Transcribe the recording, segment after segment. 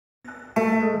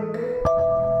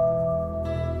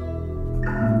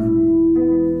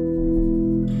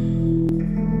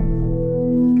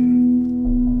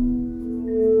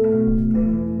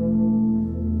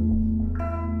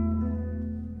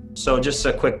just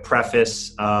a quick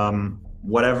preface.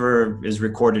 Whatever is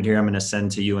recorded here, I'm going to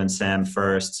send to you and Sam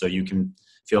first, so you can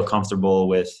feel comfortable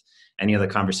with any of the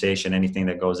conversation, anything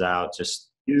that goes out.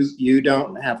 Just you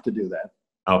don't have to do that.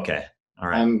 Okay. All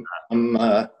right.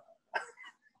 I'm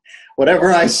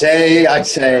whatever I say.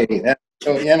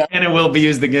 So, and it will be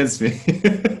used against me.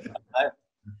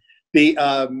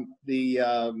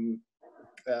 The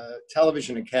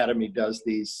Television Academy does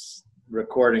these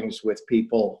recordings with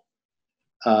people,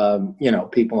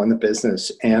 people in the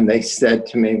business, and they said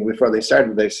to me before they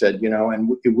started, they said,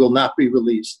 and it will not be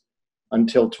released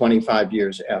until 25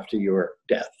 years after your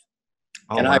death.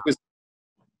 Oh, and wow.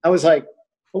 I was like,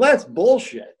 well, that's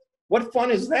bullshit. What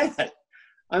fun is that?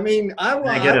 I mean, Can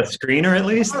I get a screener at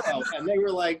least? And they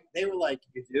were like,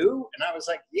 you do? And I was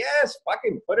like, yes,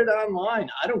 fucking put it online.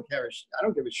 I don't care. I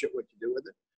don't give a shit what you do with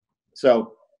it.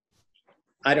 So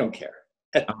I don't care.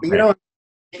 Okay. I'm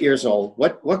 8 years old.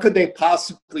 What could they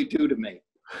possibly do to me?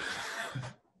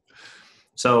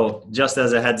 So just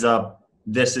as a heads up,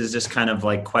 this is just kind of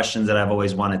like questions that I've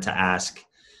always wanted to ask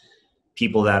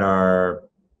people that are,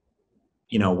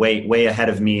 way ahead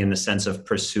of me in the sense of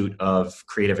pursuit of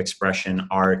creative expression,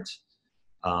 art,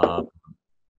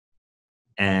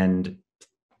 and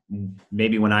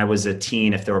maybe when I was a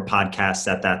teen, if there were podcasts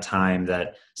at that time,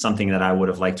 that something that I would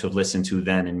have liked to have listened to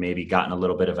then and maybe gotten a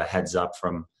little bit of a heads up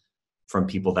from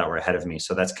people that were ahead of me.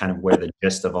 So that's kind of where the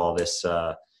gist of all this,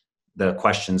 the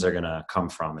questions are going to come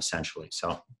from, essentially.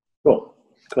 So cool.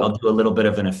 I'll do a little bit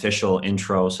of an official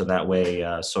intro, so that way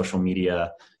social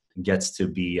media gets to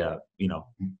be,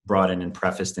 brought in and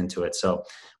prefaced into it. So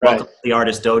welcome to the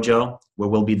Artist Dojo, where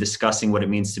we'll be discussing what it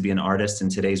means to be an artist in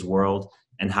today's world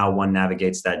and how one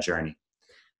navigates that journey.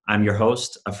 I'm your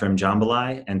host, Afrim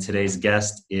Jambalai, and today's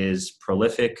guest is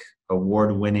prolific,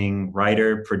 award-winning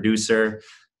writer, producer,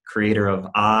 creator of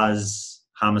Oz,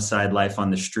 Homicide, Life on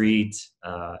the Street,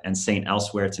 and Saint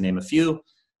Elsewhere, to name a few,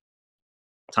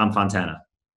 Tom Fontana.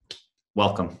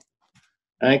 Welcome.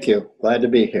 Thank you. Glad to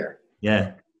be here.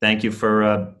 Yeah. Thank you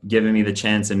for giving me the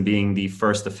chance and being the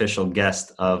first official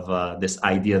guest of this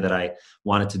idea that I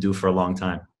wanted to do for a long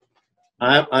time.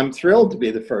 I'm thrilled to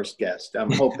be the first guest.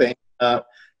 I'm hoping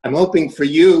for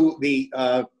you the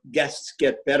guests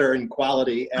get better in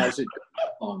quality as it goes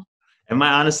on. It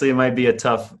might be a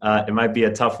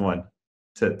tough one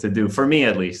to do for me,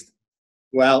 at least.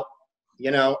 Well,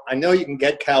 I know you can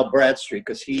get Cal Bradstreet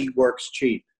because he works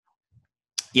cheap.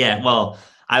 Yeah, well,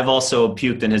 I've also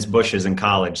puked in his bushes in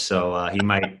college, so he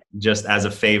might just as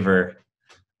a favor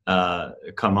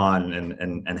come on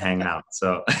and hang out.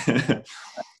 So,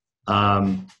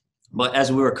 but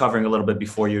as we were covering a little bit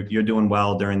before, you're doing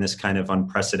well during this kind of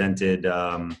unprecedented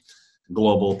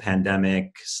global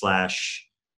pandemic /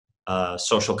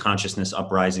 social consciousness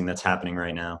uprising that's happening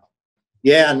right now.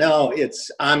 Yeah, no,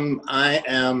 I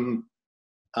am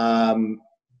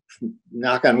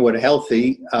knock on wood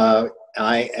healthy.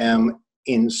 I am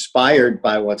inspired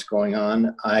by what's going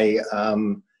on. I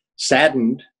am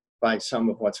saddened by some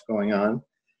of what's going on.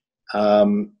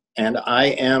 And I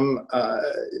am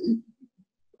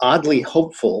oddly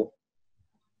hopeful.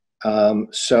 I'm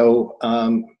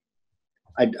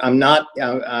not,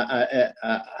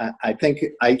 I think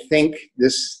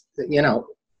this,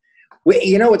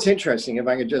 what's interesting, if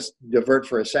I could just divert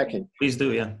for a second. Please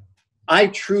do, yeah. I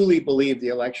truly believe the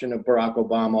election of Barack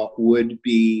Obama would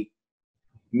be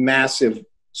massive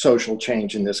social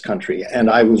change in this country, and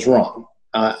I was wrong.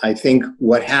 I think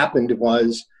what happened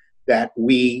was that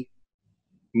we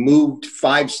moved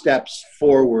 5 steps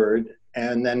forward,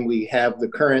 and then we have the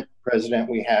current president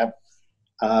we have,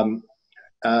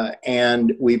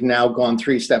 and we've now gone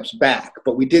 3 steps back.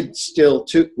 But we did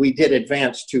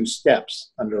advance 2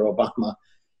 steps under Obama,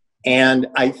 and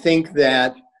I think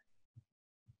that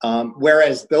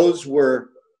whereas those were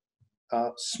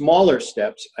smaller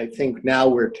steps, I think now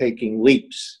we're taking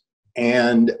leaps,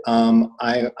 and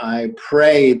I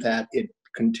pray that it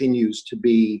continues to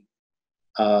be.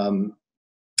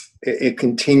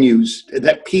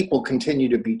 That people continue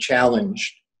to be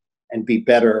challenged and be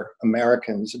better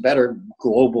Americans, better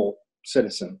global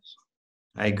citizens.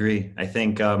 I agree. I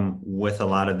think with a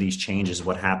lot of these changes,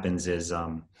 what happens is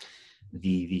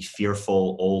the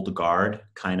fearful old guard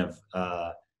kind of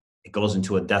it goes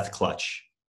into a death clutch.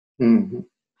 Mm-hmm.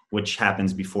 Which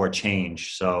happens before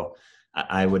change. So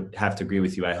I would have to agree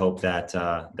with you. I hope that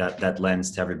that lends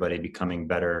to everybody becoming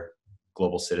better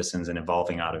global citizens and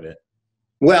evolving out of it.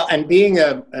 Well, and being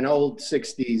an old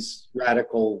 60s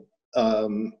radical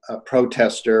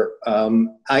protester,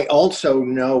 I also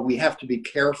know we have to be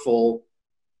careful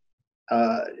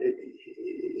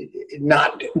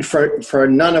not for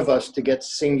none of us to get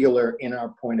singular in our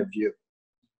point of view.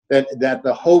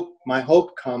 that my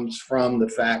hope comes from the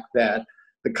fact that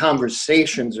the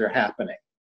conversations are happening.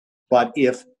 But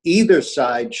if either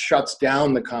side shuts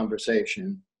down the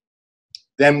conversation,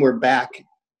 then we're back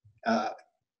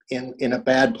in a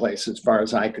bad place as far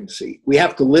as I can see. We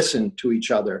have to listen to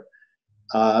each other.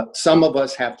 Some of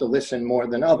us have to listen more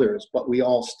than others, but we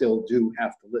all still do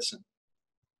have to listen.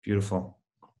 Beautiful.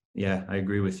 Yeah, I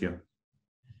agree with you.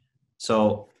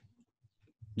 So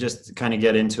just to kind of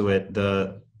get into it,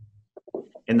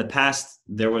 in the past,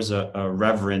 there was a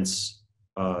reverence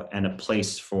and a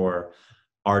place for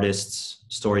artists,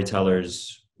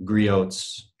 storytellers,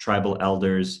 griots, tribal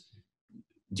elders.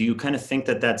 Do you kind of think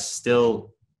that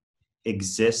still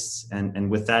exists? And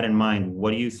with that in mind,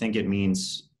 what do you think it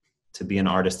means to be an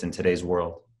artist in today's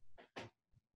world?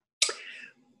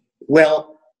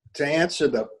 Well, to answer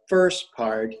the first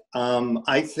part,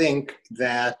 I think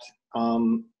that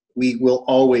we will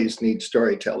always need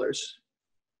storytellers.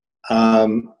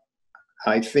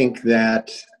 I think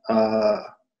that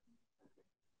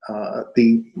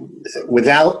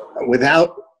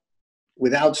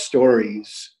without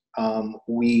stories,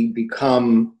 we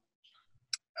become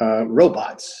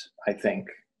robots, I think.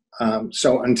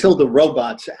 So until the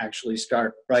robots actually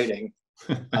start writing,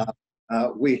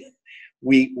 we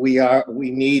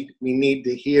need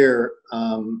to hear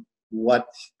what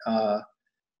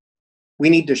we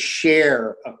need to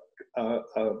share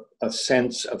a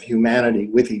sense of humanity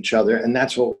with each other, and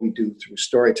that's what we do through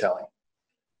storytelling.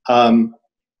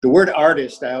 The word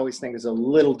artist, I always think, is a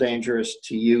little dangerous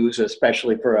to use,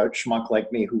 especially for a schmuck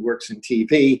like me who works in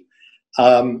TV.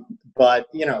 But,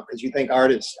 you know, because you think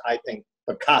artist, I think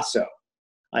Picasso,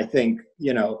 I think,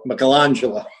 you know,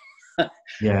 Michelangelo.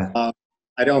 Yeah.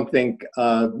 I don't think,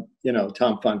 you know,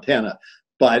 Tom Fontana.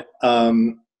 But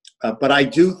I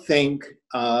do think,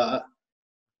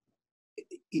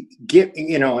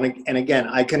 you know, and again,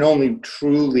 I can only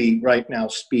truly right now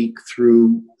speak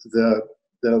through the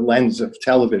lens of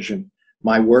television,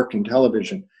 my work in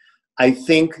television. I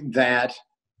think that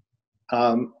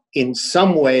in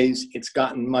some ways it's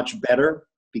gotten much better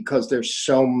because there's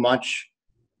so much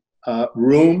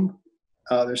room,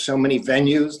 there's so many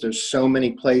venues, there's so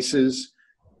many places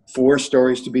for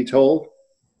stories to be told.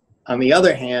 On the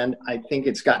other hand, I think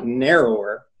it's gotten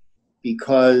narrower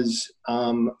because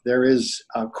there is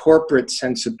a corporate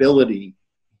sensibility,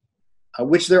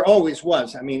 which there always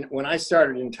was. I mean, when I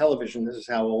started in television, this is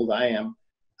how old I am,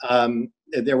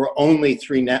 there were only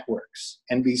 3 networks,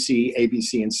 NBC,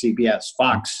 ABC, and CBS.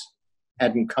 Fox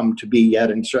hadn't come to be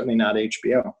yet, and certainly not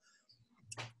HBO.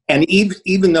 And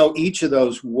even though each of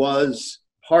those was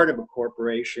part of a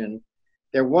corporation,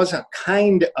 there was a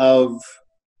kind of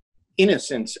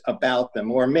innocence about them,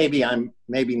 or maybe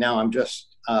now I'm just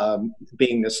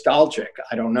being nostalgic.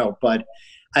 I don't know, but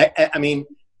I mean,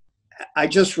 I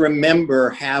just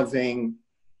remember having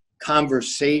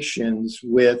conversations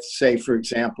with, say, for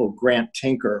example, Grant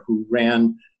Tinker, who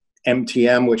ran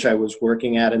MTM, which I was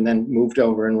working at, and then moved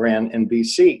over and ran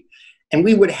NBC. And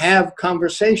we would have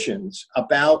conversations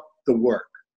about the work.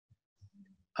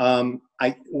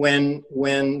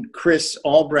 When Chris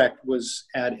Albrecht was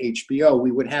at HBO,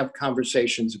 we would have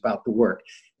conversations about the work.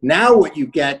 Now what you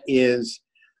get is,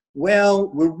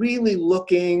 well, we're really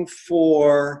looking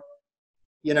for,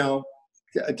 you know,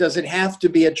 does it have to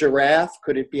be a giraffe?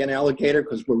 Could it be an alligator?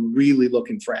 Because we're really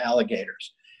looking for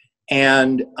alligators.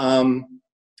 And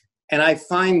I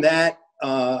find that,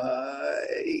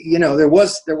 you know, there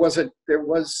was a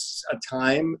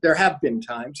time, there have been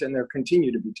times, and there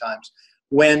continue to be times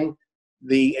when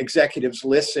the executives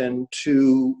listen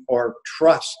to, or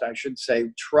trust, I should say,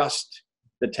 trust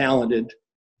the talented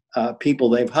people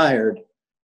they've hired.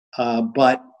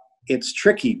 But it's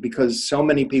tricky because so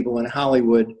many people in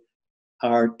Hollywood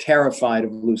are terrified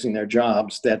of losing their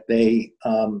jobs that they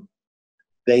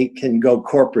can go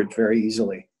corporate very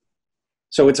easily.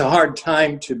 So it's a hard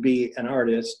time to be an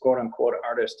artist, quote unquote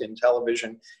artist in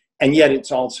television, and yet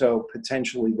it's also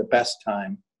potentially the best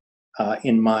time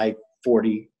in my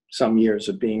 40-some years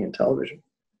of being in television.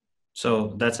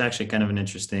 So that's actually kind of an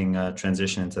interesting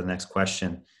transition into the next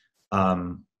question.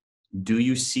 Do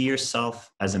you see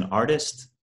yourself as an artist,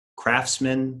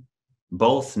 craftsman,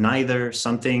 both, neither,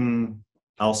 something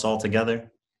else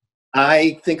altogether?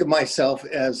 I think of myself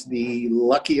as the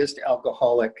luckiest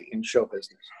alcoholic in show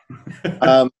business.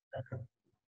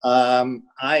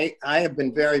 I have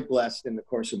been very blessed in the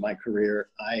course of my career.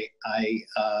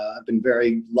 I've been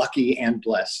very lucky and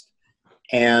blessed.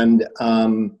 And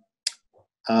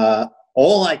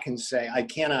all I can say, I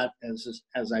cannot,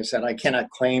 as I said, I cannot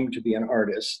claim to be an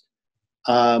artist.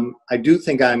 I do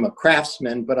think I'm a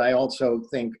craftsman, but I also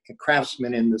think a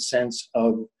craftsman in the sense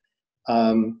of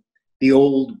the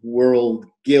old world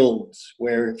guilds,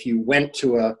 where if you went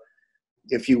to a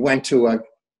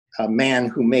man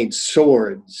who made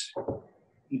swords,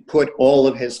 he put all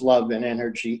of his love and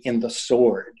energy in the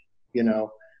sword, you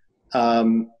know.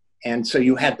 And so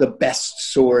you had the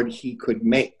best sword he could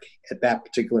make at that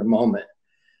particular moment.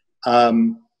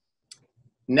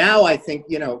 Now I think,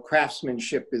 you know,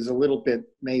 craftsmanship is a little bit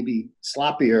maybe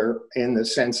sloppier in the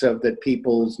sense of that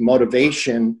people's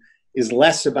motivation is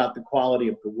less about the quality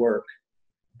of the work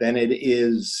than it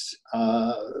is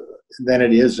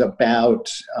about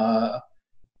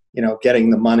you know, getting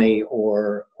the money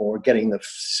or getting the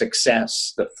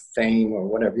success, the fame, or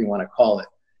whatever you want to call it.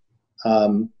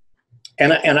 And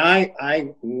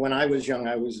I when I was young,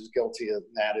 I was as guilty of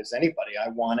that as anybody. I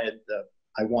wanted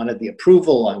the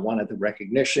approval, I wanted the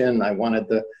recognition, I wanted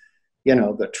the, you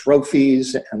know, the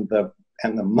trophies and the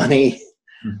money.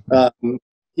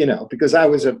 You know, because I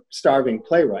was a starving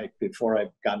playwright before I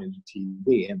got into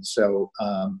TV, and so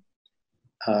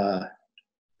I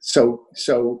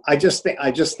just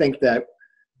think that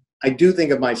I do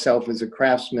think of myself as a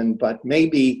craftsman, but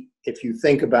maybe if you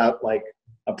think about like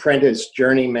apprentice,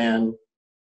 journeyman,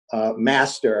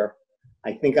 master,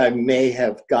 I think I may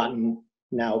have gotten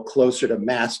now closer to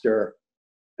master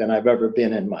than I've ever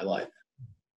been in my life.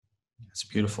 That's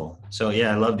beautiful. So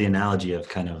yeah, I love the analogy of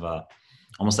kind of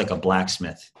almost like a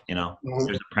blacksmith, you know. Mm-hmm.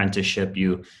 There's apprenticeship,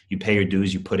 you pay your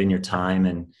dues, you put in your time,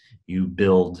 and you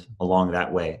build along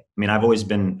that way. I mean, I've always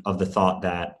been of the thought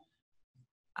that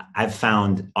I've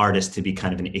found artist to be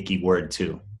kind of an icky word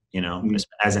too, you know, mm-hmm.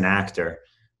 as an actor.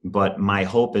 But my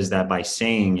hope is that by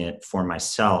saying it for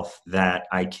myself, that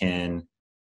I can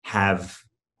have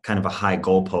kind of a high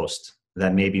goalpost,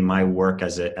 that maybe my work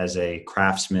as a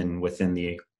craftsman within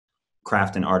the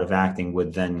craft and art of acting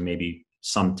would then maybe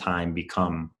sometime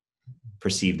become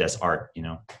perceived as art, you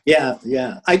know? Yeah.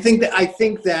 I think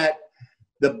that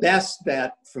the best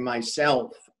that for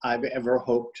myself I've ever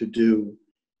hoped to do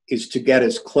is to get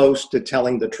as close to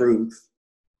telling the truth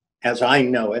as I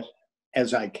know it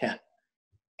as I can.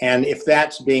 And if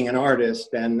that's being an artist,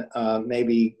 then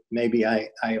maybe I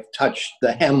have touched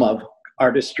the hem of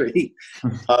artistry.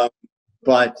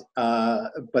 But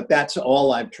that's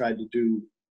all I've tried to do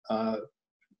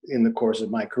in the course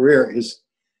of my career is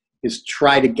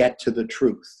try to get to the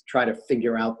truth, try to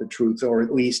figure out the truth, or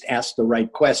at least ask the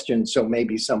right question so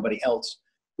maybe somebody else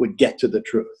would get to the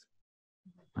truth.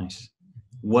 Nice.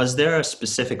 Was there a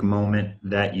specific moment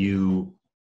that you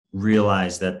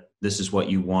realized that this is what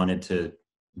you wanted to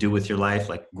do with your life,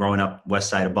 like growing up west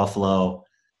side of Buffalo?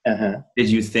 Uh-huh. Did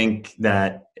you think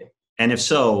that, and if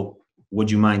so,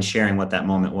 would you mind sharing what that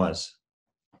moment was?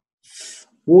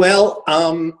 Well,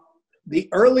 the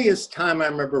earliest time I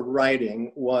remember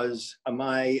writing was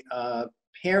my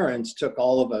parents took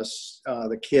all of us,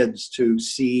 the kids, to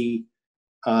see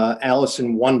Alice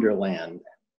in Wonderland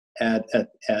at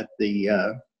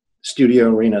the Studio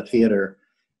Arena Theater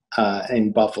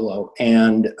in Buffalo.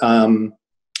 And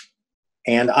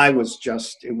I was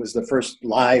just, it was the first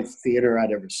live theater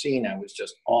I'd ever seen. I was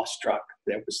just awestruck.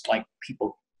 There was like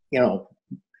people, you know,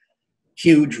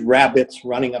 huge rabbits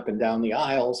running up and down the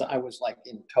aisles. I was like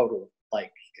in total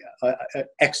like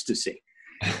ecstasy.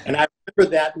 And I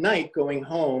remember that night going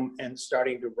home and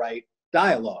starting to write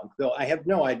dialogue, though I had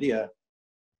no idea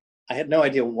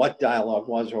what dialogue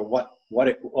was or what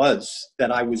it was that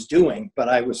I was doing, but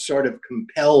I was sort of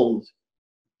compelled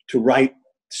to write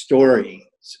stories,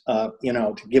 you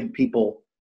know, to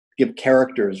give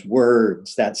characters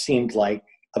words. That seemed like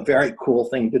a very cool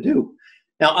thing to do.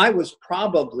 Now, I was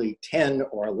probably 10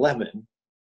 or 11,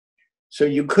 so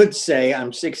you could say,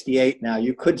 I'm 68 now,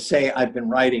 you could say I've been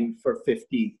writing for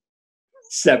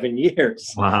 57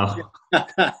 years. Wow.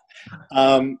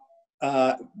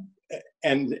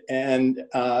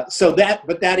 So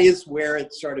that is where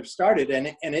it sort of started,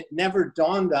 and it never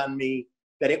dawned on me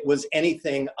that it was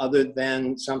anything other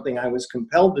than something I was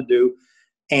compelled to do.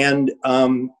 And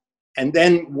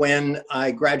then when I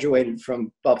graduated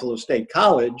from Buffalo State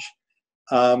College,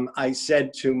 I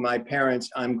said to my parents,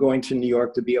 I'm going to New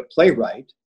York to be a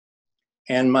playwright.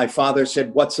 And my father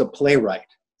said, what's a playwright?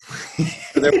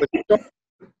 So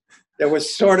there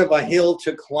was sort of a hill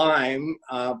to climb,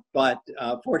 but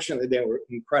fortunately they were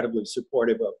incredibly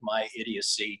supportive of my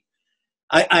idiocy.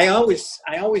 I always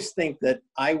think that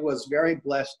I was very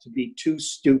blessed to be too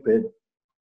stupid.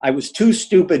 I was too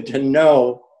stupid to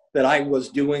know that I was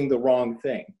doing the wrong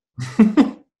thing.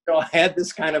 So I had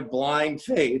this kind of blind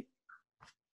faith,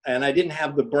 and I didn't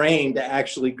have the brain to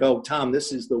actually go, Tom,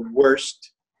 this is the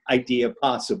worst idea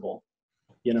possible,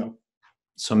 you know?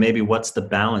 So maybe what's the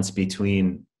balance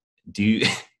between,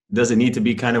 does it need to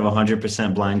be kind of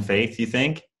 100% blind faith, you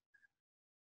think?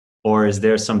 Or is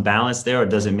there some balance there, or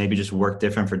does it maybe just work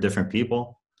different for different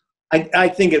people? I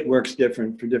think it works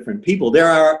different for different people. There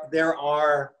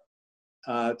are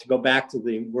to go back to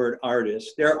the word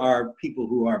artist, there are people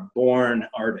who are born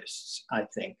artists, I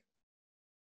think,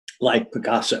 like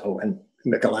Picasso and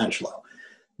Michelangelo.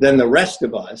 Then the rest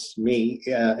of us, me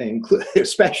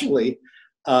especially,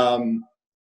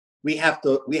 we have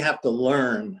to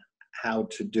learn how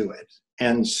to do it.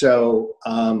 And so,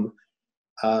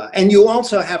 and you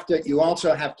also have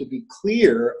to be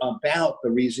clear about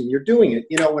the reason you're doing it.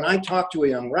 You know, when I talk to a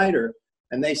young writer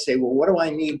and they say, well, what do I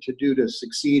need to do to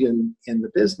succeed in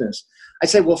the business? I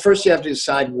say, well, first you have to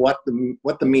decide what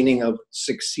the meaning of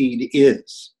succeed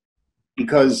is.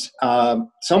 Because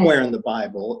somewhere in the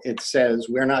Bible, it says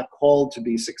we're not called to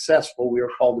be successful, we are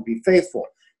called to be faithful,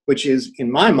 which is,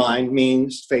 in my mind,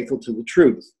 means faithful to the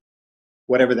truth,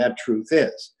 whatever that truth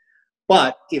is.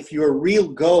 But if your real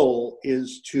goal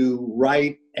is to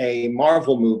write a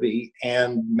Marvel movie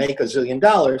and make $1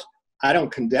 zillion, I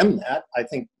don't condemn that. I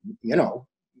think, you know,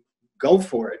 go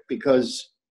for it, because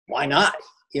why not,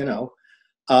 you know?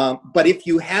 But if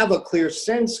you have a clear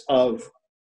sense of,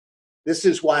 this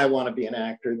is why I want to be an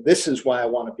actor, this is why I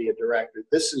want to be a director,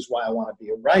 this is why I want to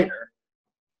be a writer,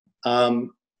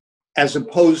 as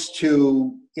opposed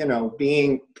to, you know,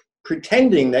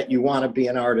 pretending that you want to be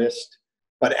an artist,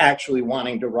 but actually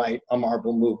wanting to write a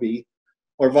Marvel movie,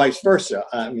 or vice versa.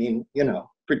 I mean, you know,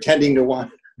 pretending to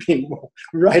want to be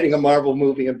writing a Marvel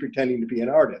movie and pretending to be an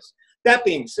artist. That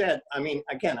being said, I mean,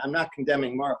 again, I'm not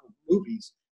condemning Marvel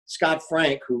movies. Scott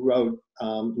Frank, who wrote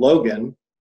Logan,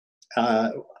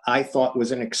 I thought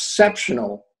was an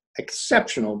exceptional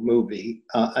movie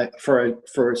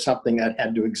for something that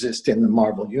had to exist in the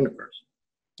Marvel universe.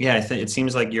 Yeah, I think it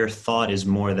seems like your thought is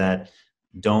more that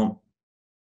don't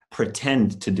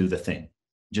pretend to do the thing,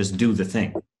 just do the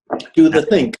thing. Do the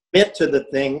thing, commit to the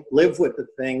thing, live with the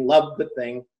thing, love the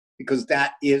thing, because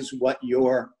that is what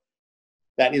your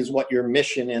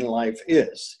mission in life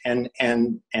is, and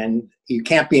you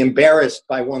can't be embarrassed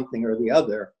by one thing or the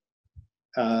other.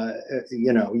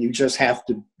 You know, you just have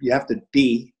to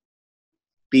be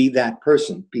that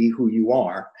person, be who you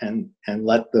are, and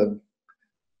let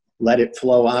it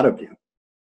flow out of you.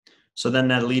 So then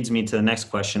that leads me to the next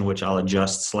question, which I'll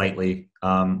adjust slightly.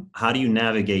 How do you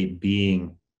navigate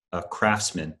being a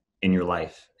craftsman in your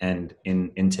life and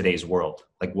in today's world?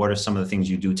 Like, what are some of the things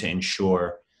you do to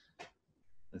ensure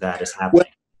that is happening?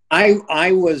 Well,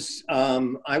 I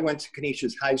went to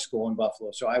Canisius High School in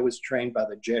Buffalo, so I was trained by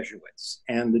the Jesuits,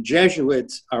 and the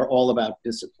Jesuits are all about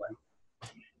discipline.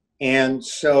 And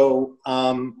so,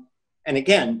 and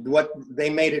again, what they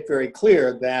made it very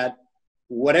clear that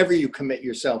whatever you commit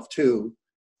yourself to,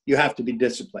 you have to be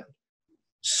disciplined.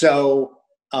 So,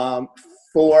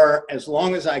 for as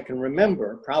long as I can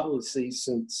remember, probably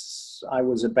since I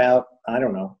was about, I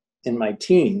don't know, in my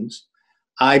teens,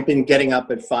 I've been getting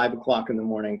up at 5 o'clock in the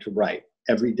morning to write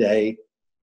every day,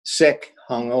 sick,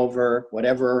 hungover,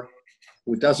 whatever,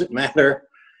 it doesn't matter.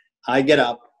 I get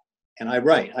up and I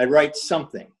write. I write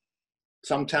something.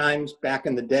 Sometimes back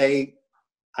in the day,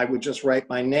 I would just write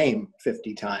my name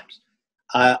 50 times.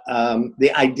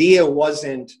 The idea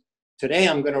wasn't, today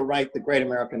I'm going to write the great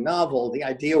American novel. The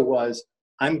idea was,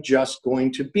 I'm just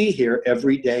going to be here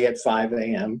every day at 5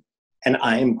 a.m. and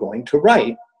I am going to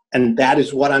write. And that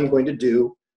is what I'm going to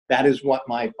do. That is what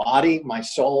my body, my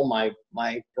soul, my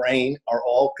brain are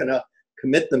all going to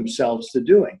commit themselves to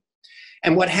doing.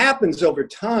 And what happens over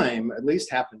time, at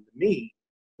least happened to me,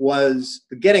 was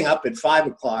the getting up at 5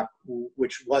 o'clock,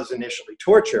 which was initially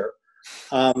torture,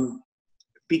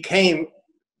 became,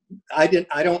 I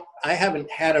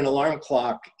haven't had an alarm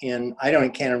clock in,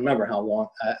 can't remember how long,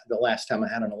 the last time I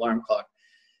had an alarm clock.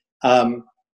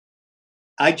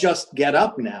 I just get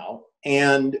up now,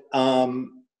 and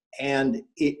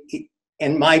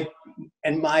my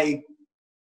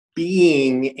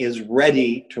being is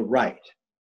ready to write.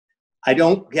 I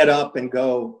don't get up and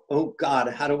go, oh God,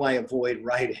 how do I avoid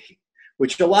writing?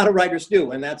 Which a lot of writers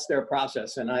do, and that's their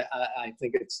process. And I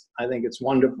think it's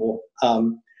wonderful.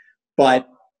 But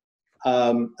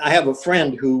I have a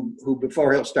friend who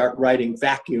before he'll start writing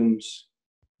vacuums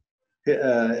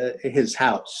his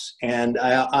house, and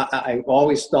I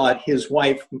always thought his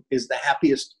wife is the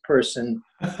happiest person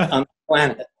on the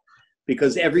planet,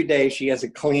 because every day she has a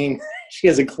clean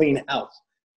house.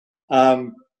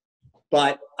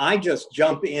 But I just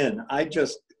jump in. I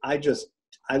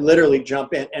literally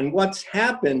jump in. And what's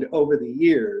happened over the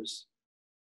years,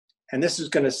 and this is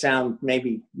going to sound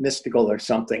maybe mystical or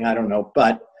something, I don't know,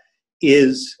 but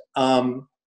is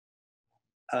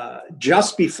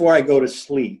just before I go to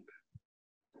sleep,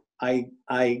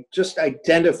 I just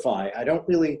identify. I don't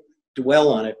really dwell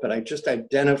on it, but I just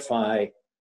identify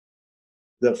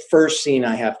the first scene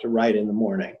I have to write in the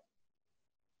morning.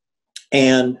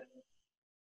 And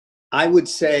I would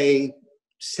say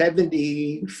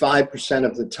 75%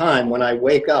 of the time when I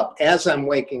wake up, as I'm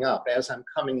waking up, as I'm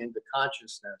coming into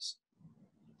consciousness,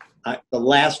 the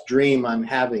last dream I'm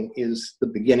having is the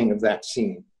beginning of that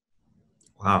scene.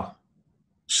 Wow.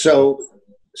 So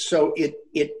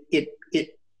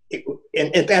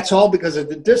and that's all because of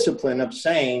the discipline of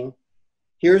saying,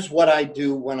 here's what I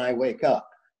do when I wake up.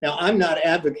 Now, I'm not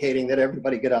advocating that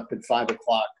everybody get up at 5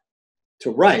 o'clock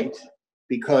to write,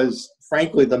 because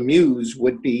frankly, the muse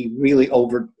would be really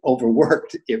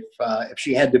overworked if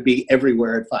she had to be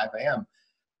everywhere at 5 a.m.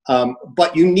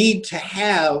 But you need to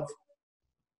have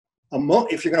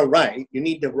if you're going to write, you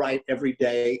need to write every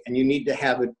day, and you need to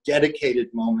have a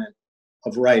dedicated moment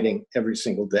of writing every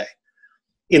single day.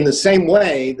 In the same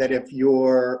way that if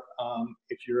you're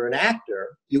an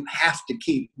actor, you have to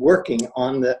keep working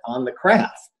on the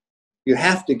craft. You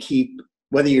have to keep,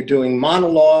 whether you're doing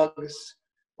monologues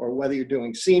or whether you're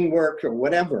doing scene work or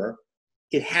whatever,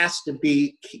 it has to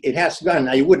be done.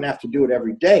 Now, you wouldn't have to do it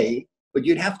every day, but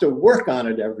you'd have to work on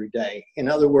it every day. In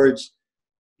other words,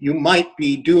 you might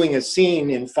be doing a scene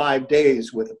in 5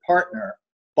 days with a partner,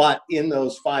 but in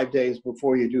those 5 days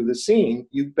before you do the scene,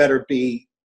 you better be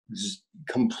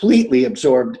completely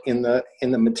absorbed in the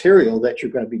material that you're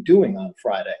going to be doing on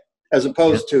Friday, as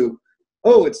opposed to,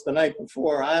 oh, it's the night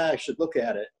before, I should look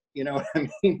at it. You know what I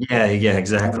mean? Yeah,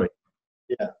 exactly.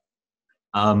 Yeah.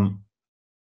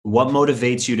 What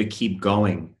motivates you to keep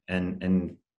going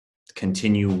and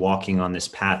continue walking on this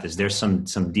path? Is there some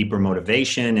deeper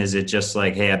motivation? Is it just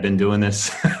like, hey, I've been doing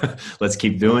this, let's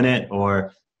keep doing it?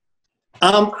 Or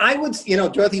I would,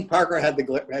 Dorothy Parker had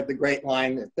the great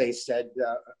line that they said,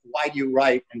 "Why do you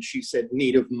write?" And she said,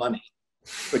 "Need of money,"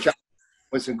 which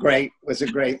was a great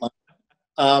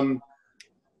line.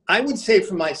 I would say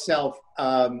for myself,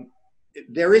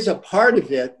 there is a part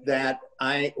of it that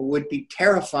I would be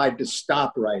terrified to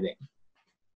stop writing,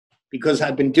 because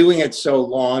I've been doing it so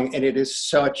long, and it is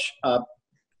such a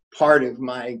part of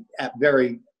my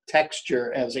very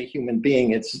texture as a human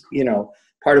being. It's,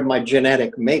 part of my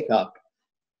genetic makeup,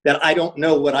 that I don't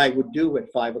know what I would do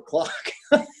at 5 o'clock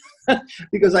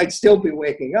because I'd still be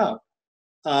waking up.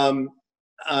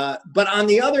 But on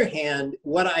the other hand,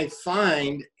 what I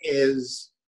find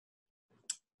is,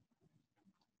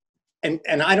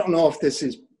 and I don't know if this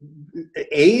is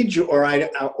age or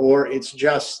it's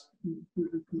just,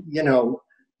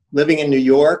 living in New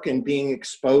York and being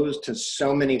exposed to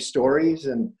so many stories,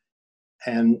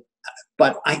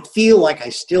 but I feel like I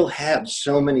still have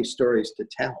so many stories to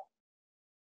tell.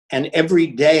 And every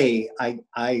day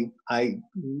I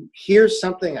hear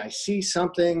something, I see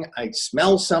something, I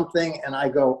smell something, and I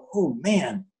go, oh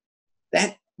man,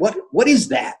 what is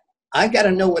that? I got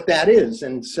to know what that is.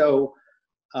 And so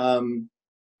I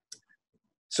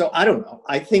don't know.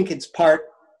 I think it's part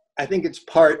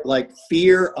like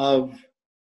fear of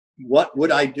what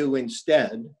would I do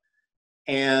instead,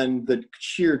 and the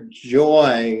sheer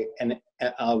joy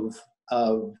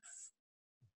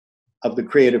of the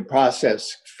creative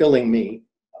process filling me,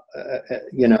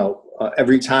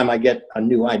 every time I get a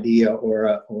new idea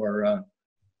or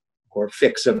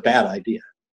fix a bad idea.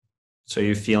 So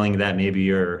you're feeling that maybe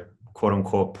your quote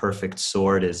unquote perfect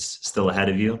sword is still ahead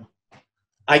of you?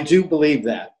 I do believe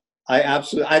that.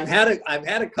 I've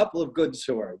had a couple of good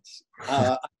swords,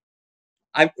 but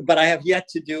I have yet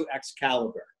to do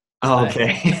Excalibur. Oh,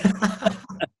 okay.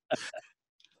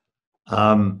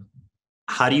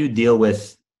 How do you deal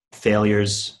with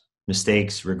failures,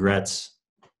 mistakes, regrets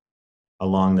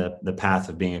along the path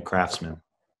of being a craftsman?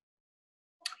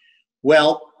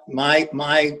 Well, my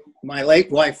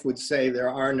late wife would say there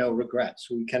are no regrets.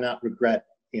 We cannot regret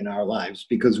in our lives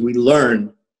because we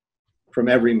learn from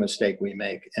every mistake we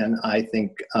make, and I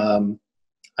think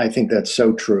that's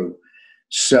so true.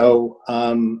 So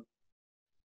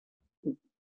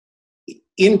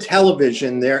in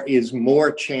television, there is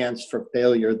more chance for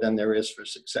failure than there is for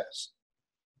success.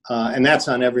 And that's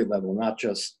on every level, not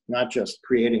just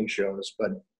creating shows,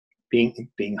 but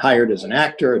being hired as an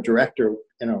actor, a director,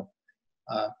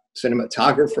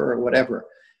 cinematographer, or whatever.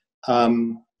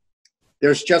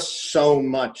 There's just so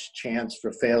much chance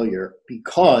for failure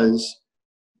because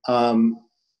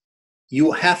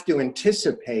you have to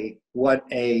anticipate what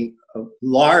a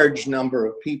large number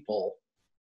of people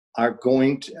are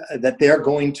they're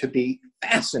going to be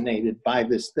fascinated by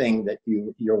this thing that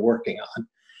you're working on.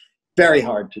 Very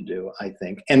hard to do, I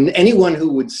think. And anyone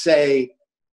who would say,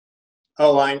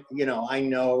 "Oh, I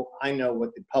know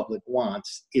what the public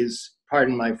wants," is,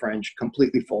 pardon my French,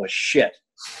 completely full of shit.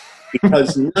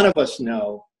 because none of us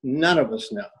know. None of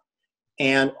us know.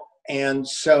 And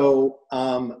so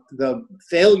the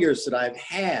failures that I've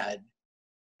had,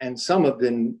 and some have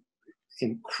been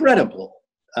incredible,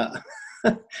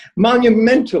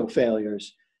 monumental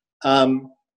failures. And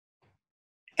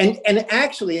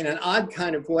actually, in an odd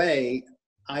kind of way,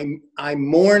 I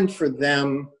mourn for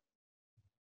them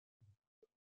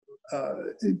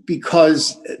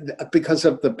because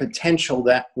of the potential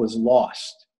that was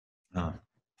lost. Oh.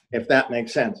 If that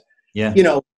makes sense. Yeah. You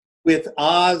know, with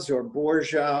Oz or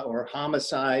Borgia or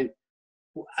Homicide,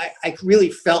 I really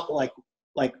felt like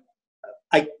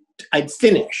I'd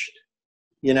finished.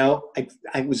 You know,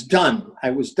 I was done. I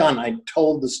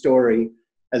told the story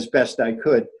as best I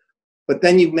could. But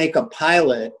then you make a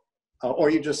pilot, or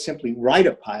you just simply write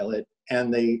a pilot,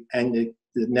 and the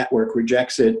network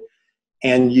rejects it,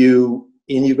 and you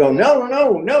go, no,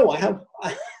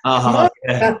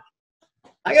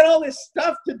 I got all this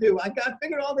stuff to do. I got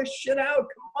figured all this shit out.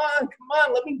 Come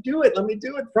on, let me do it. Throw me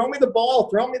the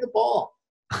ball.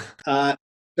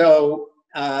 So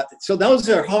those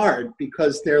are hard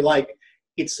because they're like,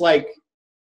 it's like,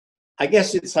 I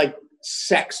guess it's like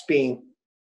sex being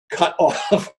cut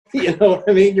off. You know what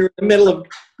I mean? You're in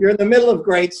the middle of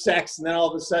great sex, and then all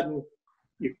of a sudden,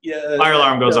 fire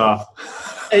alarm goes off.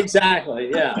 Exactly.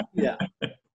 Yeah.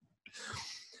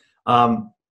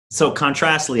 So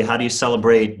contrastly, how do you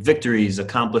celebrate victories,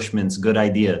 accomplishments, good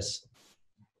ideas?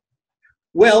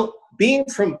 Well, being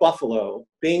from Buffalo,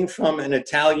 being from an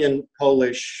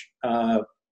Italian-Polish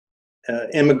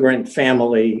immigrant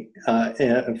family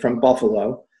from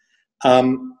Buffalo,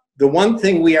 the one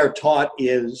thing we are taught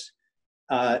is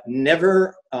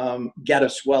never get a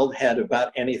swelled head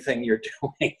about anything you're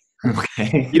doing.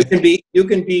 Okay. You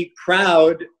can be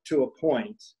proud to a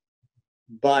point,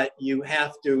 but you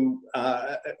have to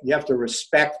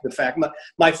respect the fact.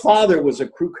 My father was a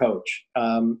crew coach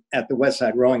at the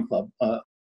Westside Rowing Club,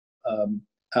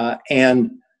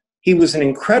 and he was an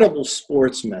incredible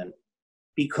sportsman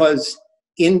because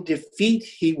in defeat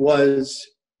he was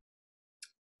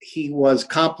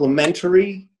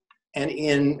complimentary, and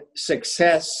in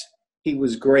success he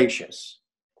was gracious.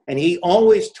 And he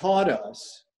always taught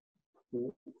us,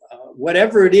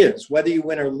 whatever it is, whether you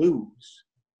win or lose,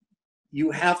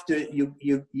 you have to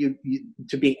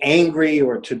to be angry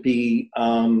or to be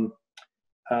to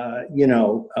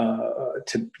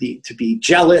be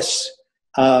jealous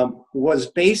was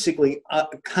basically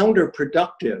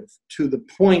counterproductive to the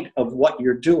point of what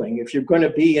you're doing. If you're going to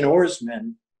be an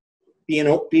oarsman, be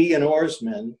an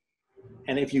oarsman,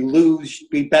 and if you lose,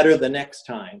 be better the next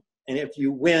time. And if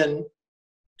you win,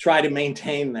 try to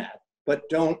maintain that. But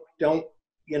don't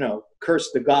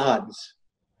curse the gods.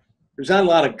 There's not a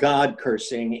lot of God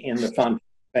cursing in the Fontana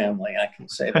family, I can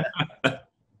say that.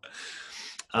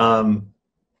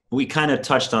 We kind of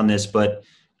touched on this, but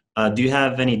do you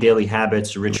have any daily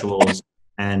habits, rituals?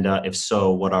 And if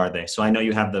so, what are they? So I know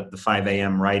you have the 5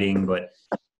 a.m. writing, but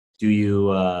do you...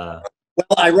 Well,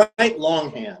 I write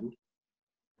longhand,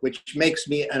 which makes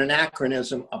me an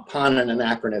anachronism upon an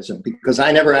anachronism, because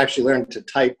I never actually learned to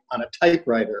type on a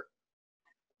typewriter.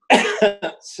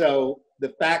 So the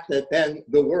fact that then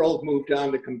the world moved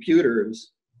on to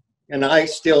computers and I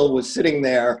still was sitting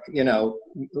there,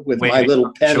 with my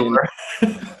little pen. Sure.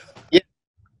 Yeah,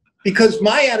 because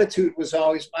my attitude was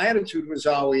always, I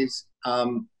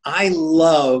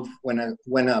love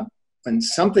when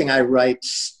something I write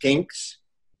stinks.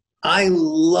 I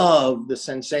love the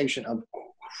sensation of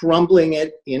crumbling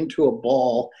it into a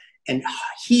ball and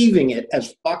heaving it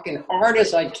as fucking hard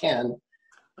as I can.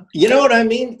 You know what I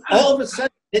mean? All of a sudden,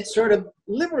 it sort of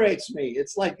liberates me.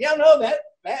 It's like, that was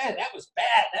bad.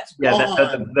 That's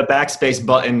gone. The backspace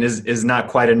button is not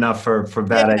quite enough for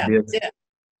bad ideas.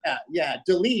 Yeah.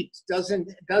 Delete doesn't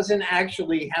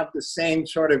actually have the same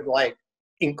sort of like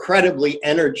incredibly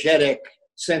energetic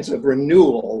sense of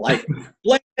renewal. Like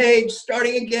blank page,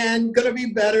 starting again, gonna be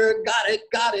better. Got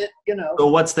it. So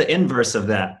what's the inverse of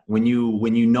that? When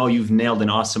you know you've nailed an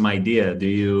awesome idea, do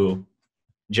you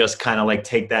just kind of like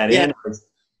take that in?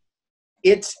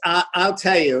 It's I'll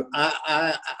tell you,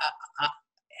 I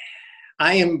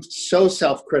am so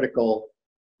self-critical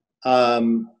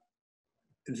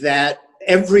that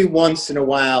every once in a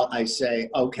while I say,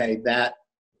 okay, that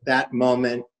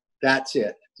moment, that's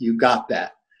it. You got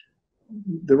that.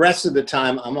 The rest of the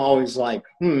time I'm always like,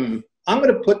 I'm going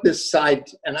to put this aside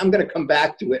and I'm going to come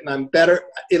back to it, and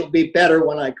it'll be better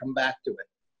when I come back to it.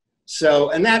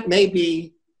 So, and that may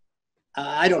be,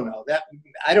 I don't know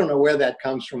where that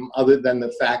comes from, other than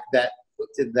the fact that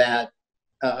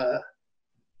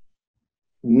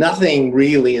nothing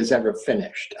really is ever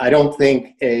finished. I don't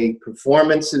think a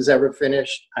performance is ever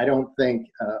finished. I don't think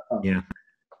a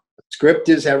script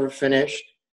is ever finished.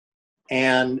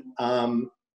 And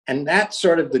that's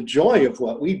sort of the joy of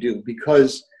what we do,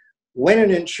 because when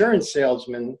an insurance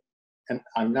salesman, and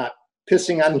I'm not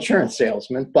pissing on insurance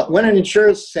salesmen, but when an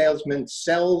insurance salesman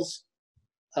sells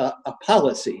a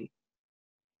policy,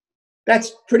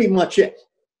 that's pretty much it,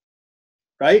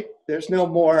 right? There's no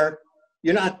more.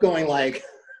 You're not going like,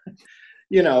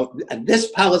 you know,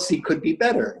 this policy could be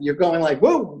better. You're going like,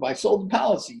 whoa, I sold the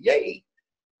policy, yay.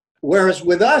 Whereas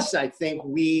with us, I think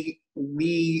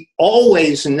we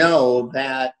always know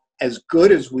that as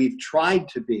good as we've tried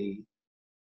to be,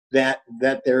 that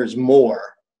there's more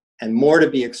and more to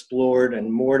be explored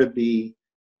and more to be,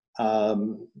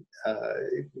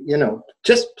 you know,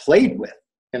 just played with,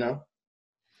 you know.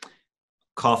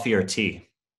 Coffee or tea?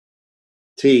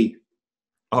 Tea.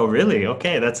 Oh, really?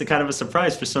 Okay, that's a kind of a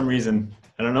surprise for some reason.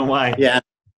 I don't know why. Yeah,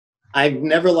 I've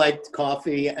never liked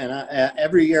coffee, and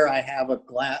every year I have a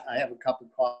cup of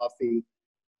coffee,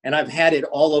 and I've had it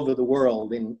all over the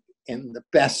world in the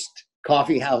best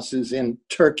coffee houses in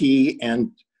Turkey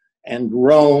and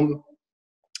Rome.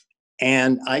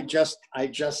 And I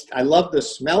love the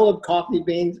smell of coffee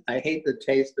beans. I hate the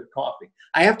taste of coffee.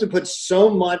 I have to put so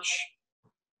much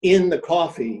in the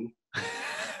coffee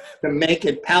to make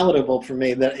it palatable for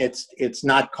me that it's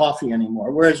not coffee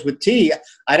anymore. Whereas with tea,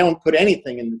 I don't put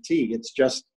anything in the tea. It's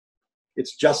just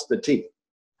the tea.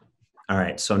 All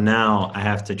right. So now I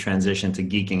have to transition to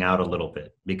geeking out a little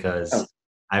bit, because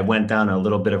I went down a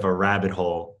little bit of a rabbit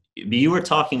hole. You were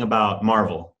talking about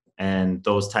Marvel and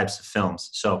those types of films.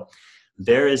 So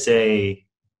there is a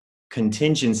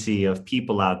contingency of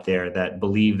people out there that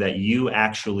believe that you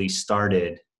actually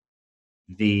started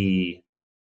the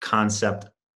concept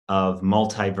of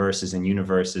multiverses and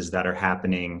universes that are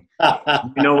happening.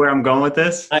 You know where I'm going with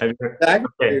this? Exactly.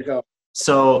 There you go.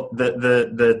 So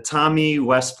the Tommy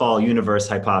Westphall universe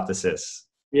hypothesis.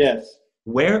 Yes.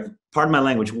 Pardon my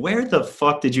language, where the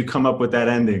fuck did you come up with that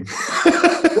ending?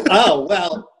 Oh,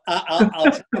 well,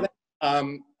 I'll tell you that.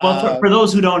 Well, for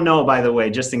those who don't know, by the way,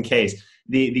 just in case,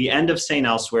 the end of St.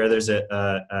 Elsewhere, there's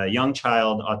a young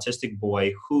child, autistic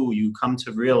boy, who you come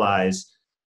to realize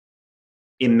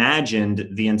imagined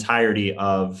the entirety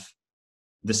of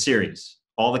the series.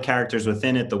 All the characters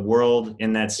within it, the world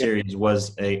in that series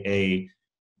was a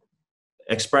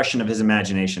expression of his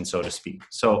imagination, so to speak.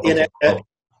 So okay.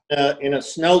 In a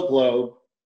snow globe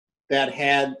that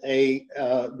had the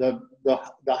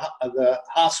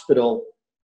hospital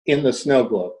in the snow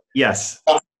globe. Yes.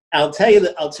 I'll tell you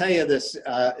this.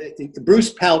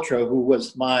 Bruce Paltrow, who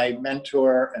was my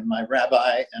mentor and my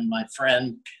rabbi and my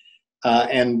friend,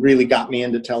 and really got me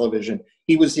into television.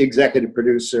 He was the executive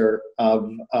producer of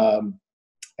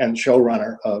and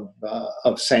showrunner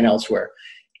of St. Elsewhere,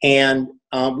 and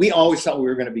we always thought we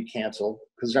were going to be canceled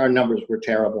because our numbers were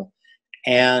terrible,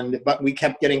 but we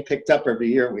kept getting picked up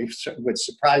every year, which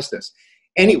surprised us.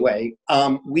 Anyway,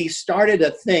 we started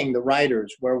a thing, the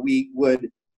writers, where we would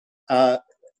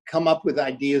come up with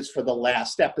ideas for the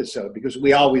last episode, because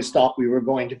we always thought we were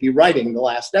going to be writing the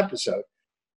last episode,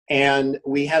 and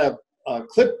we had a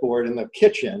clipboard in the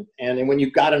kitchen, and then when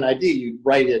you got an idea, you'd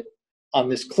write it on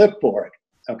this clipboard,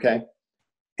 okay?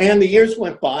 And the years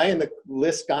went by, and the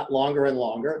list got longer and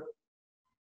longer.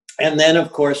 And then,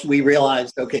 of course, we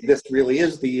realized, okay, this really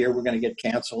is the year we're going to get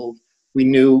canceled. We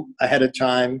knew ahead of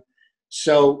time.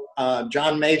 So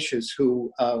John Macias,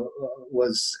 who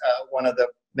was one of the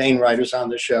main writers on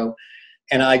the show,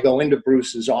 and I go into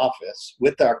Bruce's office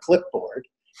with our clipboard,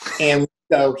 and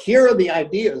so here are the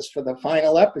ideas for the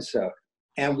final episode.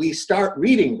 And we start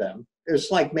reading them. There's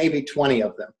like maybe 20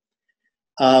 of them.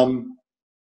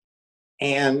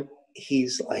 And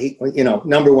he's like, you know,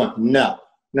 number one, no.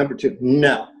 Number two,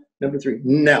 no. Number three,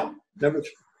 no. Number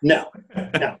three, no.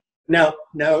 No.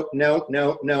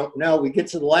 We get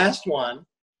to the last one,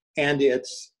 and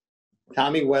it's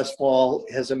Tommy Westphall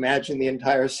has imagined the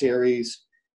entire series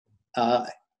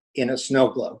in a snow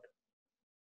globe.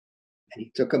 And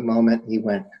he took a moment and he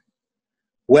went,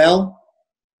 well,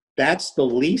 that's the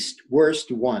least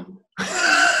worst one.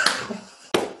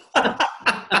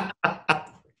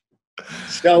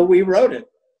 So we wrote it.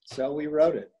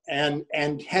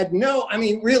 And had no, I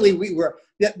mean, really, we were,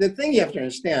 the thing you have to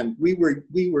understand, we were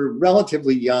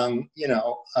relatively young, you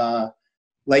know,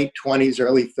 late 20s,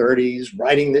 early 30s,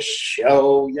 writing this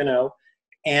show, you know,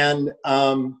 and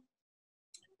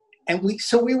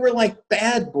we were like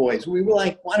bad boys. We were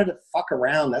like, wanted to fuck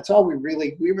around. That's all we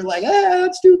were like,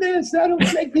 let's do this. That'll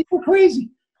make people crazy.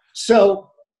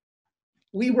 So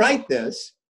we write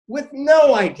this with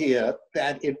no idea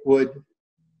that it would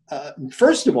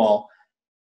first of all,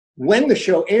 when the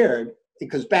show aired,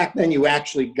 because back then you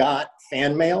actually got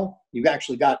fan mail, you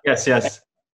actually got yes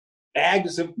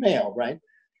bags of mail, right?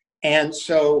 And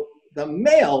so the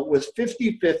mail was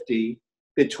 50-50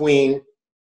 between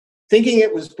thinking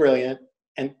it was brilliant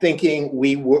and thinking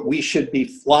we should be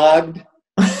flogged,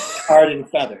 tarred and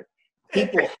feathered.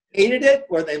 People hated it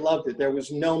or they loved it. There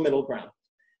was no middle ground.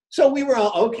 So we were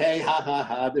all, okay, ha, ha,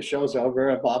 ha, the show's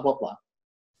over, blah, blah, blah.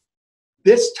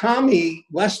 This Tommy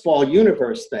Westphall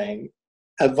universe thing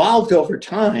evolved over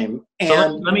time. And so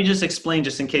let me just explain,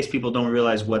 just in case people don't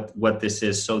realize what this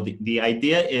is. So the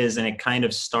idea is, and it kind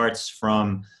of starts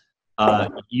from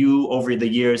you over the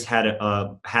years had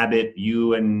a habit,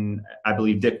 you and I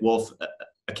believe Dick Wolf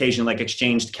occasionally like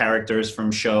exchanged characters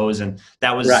from shows, and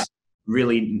that was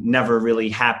really never really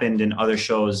happened in other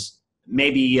shows.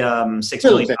 Maybe $6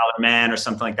 Million Man or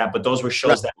something like that, but those were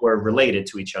shows that were related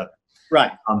to each other.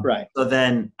 Right. So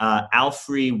then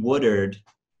Alfre Woodard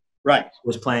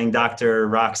was playing Dr.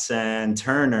 Roxanne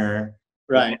Turner,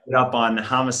 up on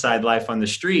Homicide: Life on the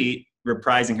Street,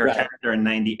 reprising her character in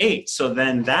 '98. So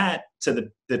then that,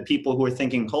 to the people who are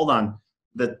thinking, hold on,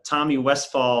 the Tommy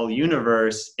Westphall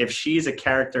universe, if she's a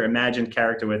character, imagined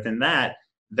character within that,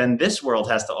 then this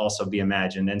world has to also be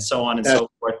imagined, and so on and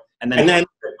so forth. And then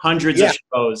hundreds of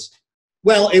shows.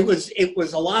 Well, it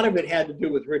was a lot of it had to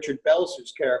do with Richard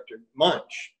Belzer's character,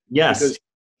 Munch. Yes. Because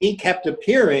he kept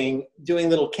appearing, doing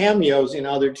little cameos in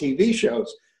other TV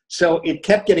shows. So it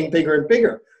kept getting bigger and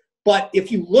bigger. But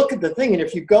if you look at the thing, and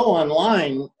if you go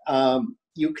online,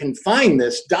 you can find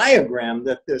this diagram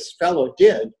that this fellow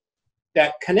did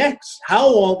that connects how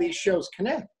all these shows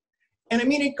connect. And I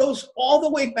mean, it goes all the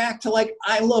way back to like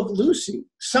I Love Lucy.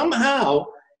 Somehow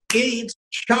it's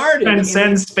charted.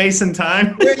 Transcends space and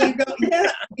time. There you go.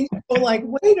 Yeah. I mean, so like,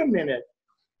 wait a minute.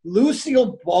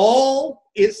 Lucille Ball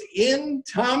is in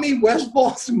Tommy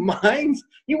Westphall's mind.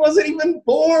 He wasn't even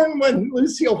born when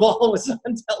Lucille Ball was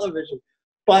on television.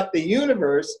 But the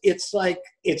universe, it's like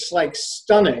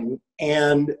stunning.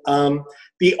 And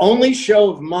the only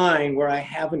show of mine where I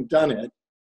haven't done it,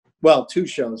 well, two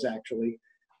shows actually.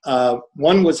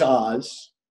 One was Oz.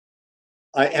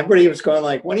 Everybody was going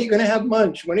like, when are you going to have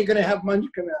Munch? When are you going to have Munch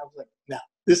come out? I was like, no,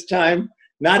 this time,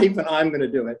 not even I'm going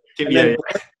to do it. And then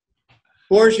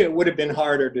Borgia would have been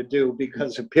harder to do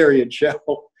because a period show.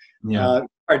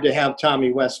 Hard to have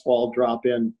Tommy Westphall drop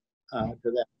in to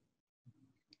that.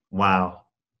 Wow.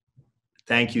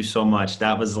 Thank you so much.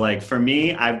 That was like, for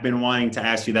me, I've been wanting to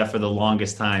ask you that for the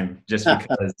longest time, just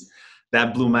because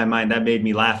that blew my mind. That made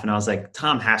me laugh. And I was like,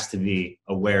 Tom has to be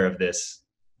aware of this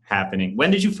happening.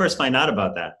 When did you first find out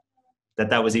about that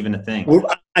was even a thing? Well,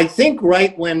 I think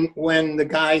right when the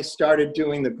guy started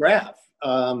doing the graph.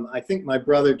 I think my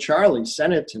brother Charlie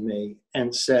sent it to me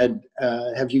and said,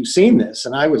 have you seen this?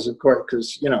 And I was, of course,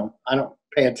 because, I don't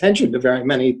pay attention to very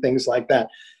many things like that.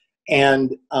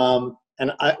 And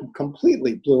I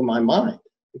completely blew my mind.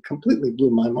 It completely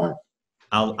blew my mind.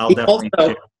 I'll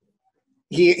definitely.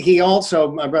 He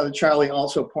also, my brother Charlie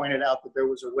also pointed out that there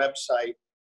was a website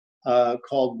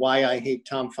called Why I Hate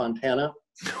Tom Fontana.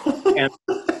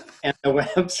 And the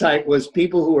website was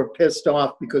people who were pissed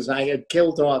off because I had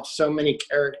killed off so many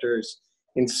characters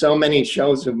in so many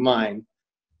shows of mine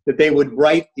that they would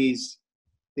write these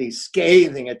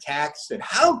scathing attacks that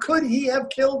how could he have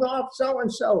killed off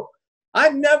so-and-so?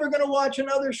 I'm never going to watch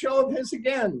another show of his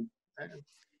again.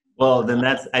 Well, then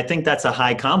I think that's a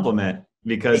high compliment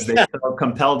because they felt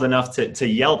compelled enough to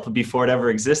yelp before it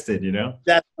ever existed,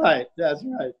 That's right. That's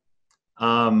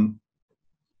right.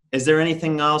 Is there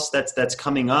anything else that's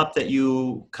coming up that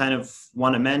you kind of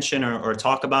want to mention or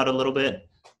talk about a little bit?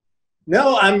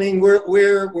 No, I mean,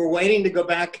 we're waiting to go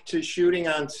back to shooting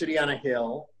on City on a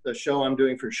Hill, the show I'm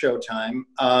doing for Showtime.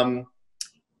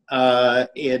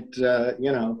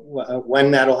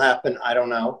 When that'll happen, I don't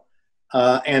know.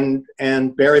 And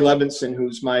Barry Levinson,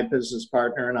 who's my business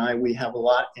partner, and I, we have a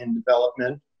lot in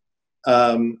development,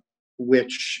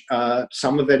 which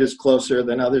some of it is closer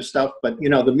than other stuff. But,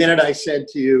 the minute I said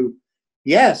to you,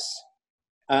 yes,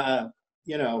 Showtime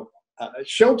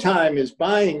is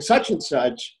buying such and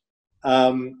such,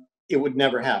 it would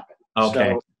never happen.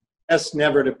 Okay. So that's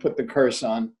never to put the curse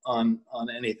on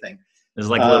anything. There's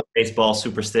like a little baseball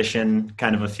superstition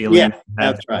kind of a feeling. Yeah,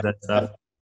 that's right. That stuff.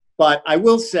 But I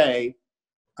will say,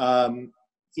 again,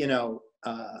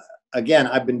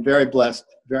 I've been very blessed,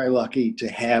 very lucky to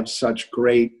have such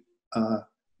great,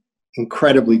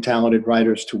 incredibly talented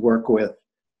writers to work with.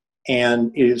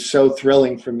 And it is so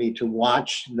thrilling for me to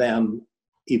watch them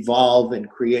evolve and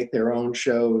create their own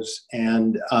shows.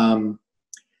 And, of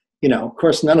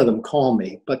course, none of them call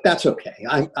me, but that's okay.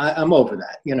 I'm over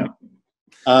that,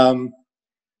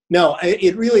 No,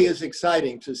 it really is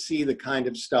exciting to see the kind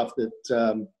of stuff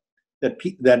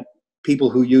that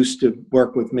people who used to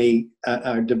work with me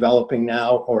are developing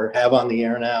now, or have on the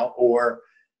air now, or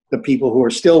the people who are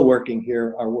still working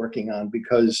here are working on,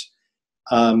 because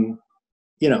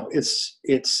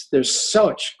there's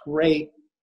such great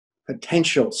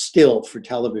potential still for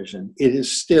television. It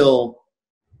is still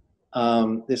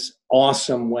this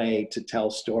awesome way to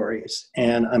tell stories,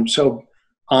 and I'm so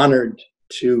honored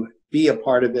to be a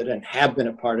part of it and have been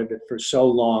a part of it for so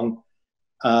long.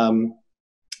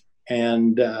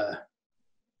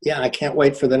 I can't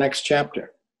wait for the next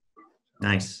chapter.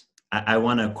 Nice. I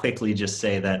want to quickly just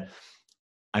say that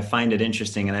I find it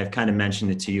interesting, and I've kind of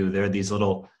mentioned it to you. There are these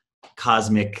little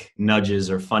cosmic nudges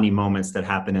or funny moments that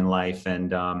happen in life.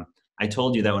 And I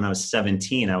told you that when I was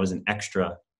 17, I was an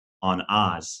extra on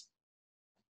Oz.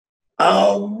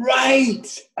 Oh,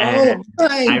 right. And oh,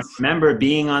 right. I remember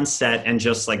being on set and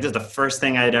just like, this is the first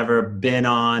thing I'd ever been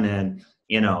on. And,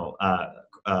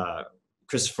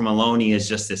 Christopher Maloney is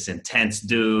just this intense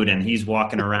dude, and he's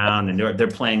walking around, and they're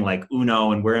playing like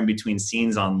Uno, and we're in between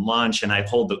scenes on lunch, and I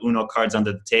hold the Uno cards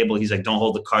under the table. He's like, don't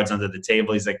hold the cards under the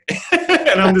table. He's like,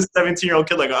 and I'm this 17-year-old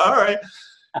kid like, all right.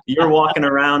 You're walking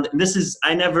around. And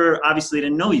I never obviously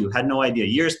didn't know you, had no idea.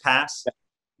 Years pass,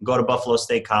 go to Buffalo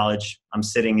State College. I'm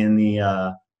sitting in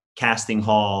the casting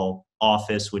hall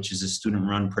office, which is a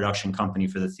student-run production company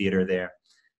for the theater there.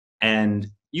 And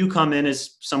you come in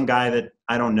as some guy that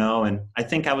I don't know. And I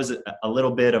think I was a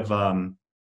little bit of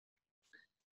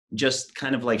just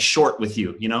kind of like short with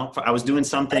you, I was doing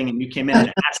something and you came in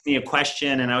and asked me a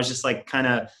question, and I was just like kind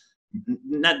of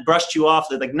not brushed you off,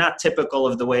 like not typical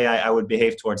of the way I would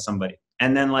behave towards somebody.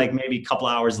 And then like maybe a couple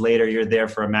hours later, you're there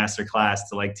for a master class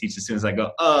to like teach the students. I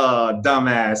go, oh,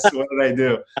 dumbass, what did I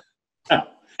do?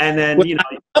 And then,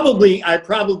 I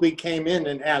probably came in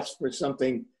and asked for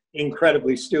something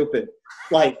incredibly stupid.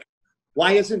 Like,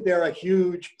 why isn't there a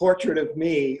huge portrait of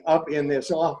me up in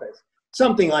this office?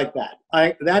 Something like that.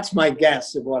 That's my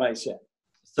guess of what I said.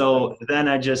 So then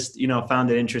I just,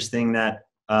 found it interesting that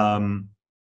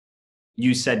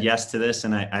you said yes to this.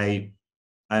 And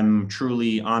I'm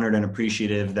truly honored and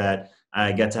appreciative that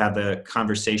I get to have the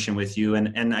conversation with you.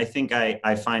 And I think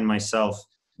I find myself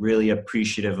really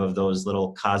appreciative of those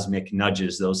little cosmic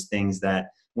nudges, those things that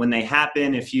when they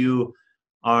happen, if you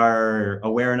are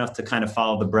aware enough to kind of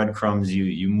follow the breadcrumbs,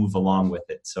 you move along with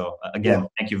it. So again,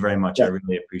 Thank you very much. I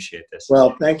really appreciate this.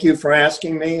 Well, thank you for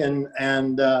asking me, and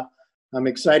I'm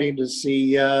excited to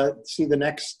see the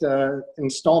next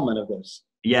installment of this.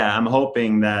 Yeah, I'm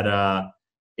hoping that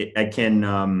I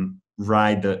can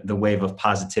ride the wave of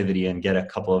positivity and get a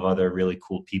couple of other really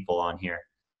cool people on here.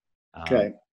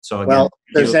 Okay. So again, well,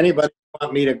 if there's anybody who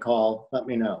want me to call, let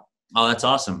me know. Oh, that's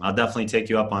awesome. I'll definitely take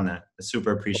you up on that.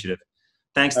 Super appreciative.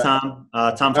 Thanks, Tom.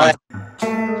 Tom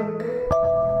Fontana.